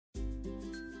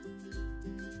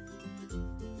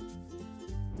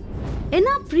In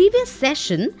our previous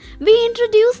session, we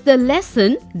introduced the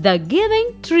lesson, The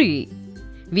Giving Tree.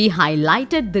 We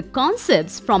highlighted the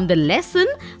concepts from the lesson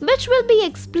which will be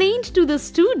explained to the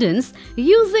students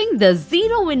using the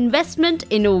zero investment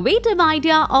innovative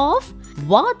idea of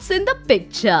what's in the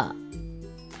picture.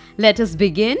 Let us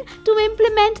begin to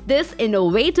implement this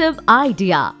innovative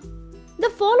idea.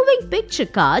 The following picture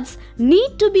cards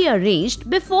need to be arranged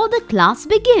before the class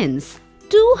begins.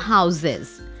 2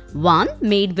 houses, one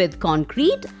made with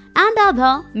concrete and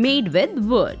other made with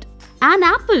wood. An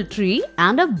apple tree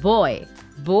and a boy,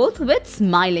 both with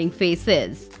smiling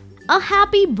faces. A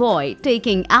happy boy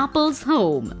taking apples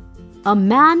home. A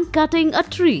man cutting a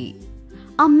tree.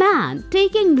 A man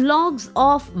taking logs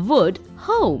of wood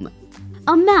home.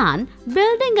 A man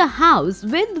building a house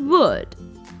with wood.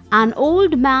 An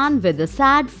old man with a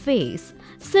sad face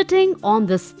sitting on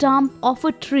the stump of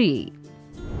a tree.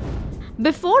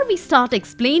 Before we start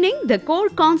explaining the core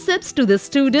concepts to the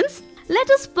students, let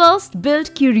us first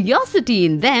build curiosity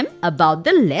in them about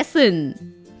the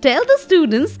lesson. Tell the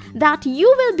students that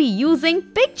you will be using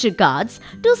picture cards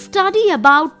to study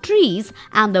about trees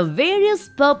and the various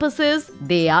purposes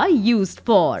they are used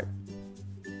for.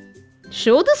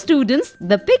 Show the students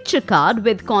the picture card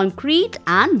with concrete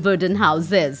and wooden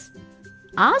houses.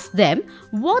 Ask them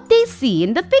what they see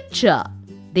in the picture.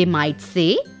 They might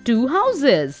say 2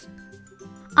 houses.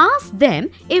 Ask them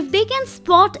if they can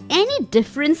spot any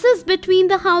differences between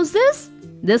the houses.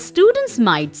 The students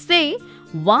might say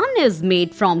one is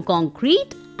made from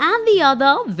concrete and the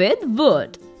other with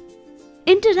wood.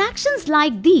 Interactions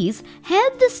like these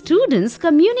help the students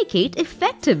communicate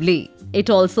effectively. It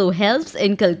also helps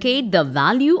inculcate the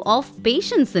value of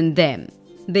patience in them.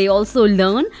 They also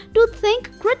learn to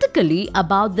think critically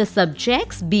about the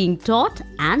subjects being taught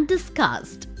and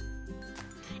discussed.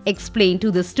 Explain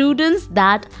to the students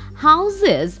that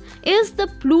houses is the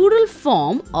plural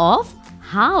form of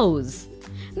house,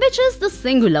 which is the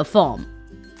singular form.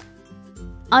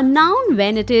 A noun,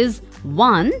 when it is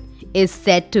one, is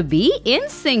said to be in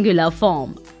singular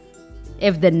form.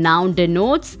 If the noun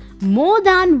denotes more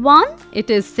than one,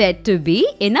 it is said to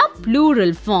be in a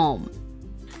plural form.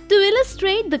 To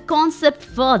illustrate the concept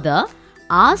further,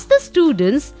 ask the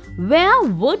students where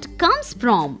wood comes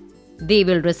from. They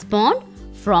will respond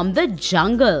from the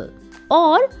jungle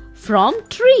or from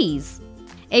trees.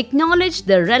 Acknowledge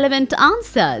the relevant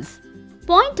answers.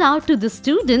 Point out to the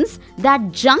students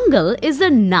that jungle is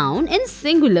a noun in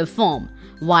singular form,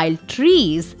 while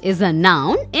trees is a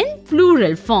noun in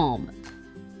plural form.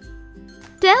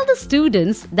 Tell the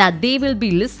students that they will be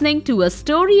listening to a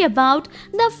story about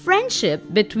the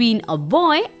friendship between a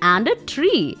boy and a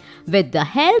tree with the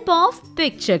help of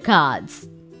picture cards.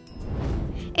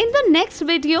 In the next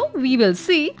video, we will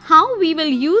see how we will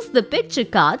use the picture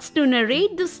cards to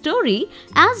narrate the story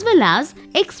as well as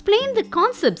explain the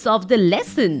concepts of the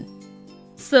lesson.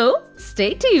 So,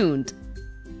 stay tuned.